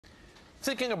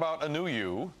Thinking about a new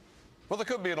you? Well, there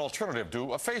could be an alternative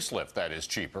to a facelift that is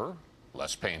cheaper,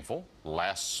 less painful,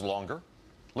 lasts longer.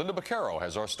 Lynda Baquero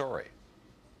has our story.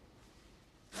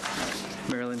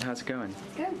 Marilyn, how's it going?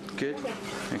 Good. Good?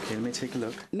 Okay, let me take a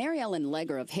look. Mary Ellen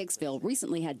Legger of Hicksville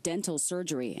recently had dental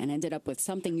surgery and ended up with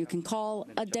something you can call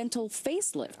a dental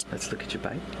facelift. Let's look at your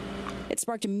bite. It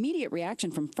sparked immediate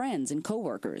reaction from friends and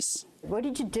coworkers. What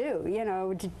did you do? You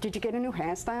know, did you get a new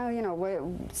hairstyle? You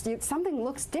know, something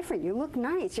looks different. You look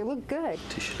nice. You look good.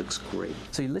 Tissue looks great.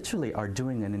 So you literally are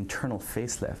doing an internal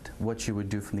facelift. What you would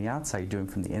do from the outside, you're doing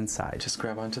from the inside. Just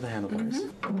grab onto the handlebars.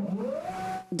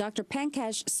 Dr.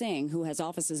 Pankaj Singh, who has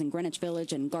offices in Greenwich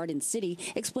Village and Garden City,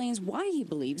 explains why he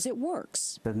believes it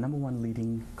works. The #1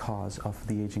 leading cause of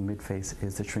the aging mid-face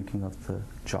is the shrinking of the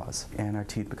jaws, and our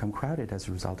teeth become crowded as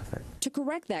a result of it. To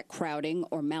correct that crowding,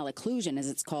 or malocclusion as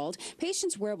it's called,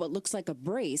 patients wear what looks like a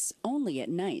brace only at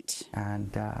night.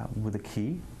 And with a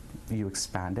key, you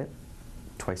expand it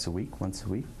twice a week, once a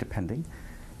week, depending.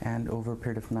 And over a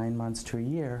period of 9 months to a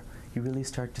year, you really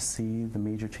start to see the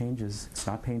major changes. It's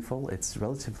not painful, it's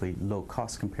relatively low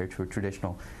cost compared to a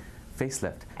traditional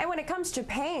facelift. And when it comes to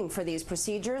paying for these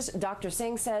procedures, Dr.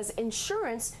 Singh says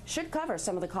insurance should cover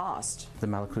some of the cost. The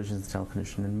malocclusion is a dental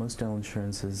condition, and most dental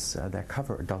insurances that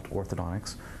cover adult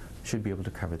orthodontics should be able to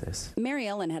cover this. Mary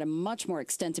Ellen had a much more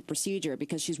extensive procedure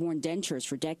because she's worn dentures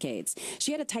for decades.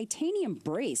 She had a titanium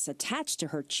brace attached to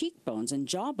her cheekbones and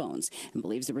jawbones and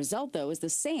believes the result, though, is the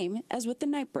same as with the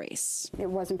night brace. It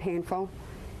wasn't painful.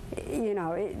 You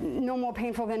know, no more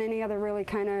painful than any other really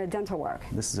kind of dental work.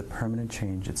 This is a permanent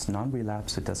change. It's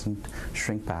non-relapse. It doesn't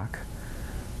shrink back.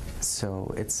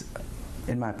 So it's,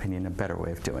 in my opinion, a better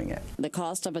way of doing it. The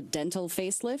cost of a dental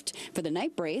facelift for the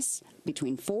night brace,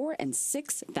 between $4,000 and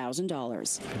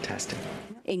 $6,000. Fantastic.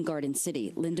 In Garden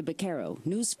City, Lynda Baquero,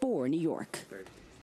 News 4, New York.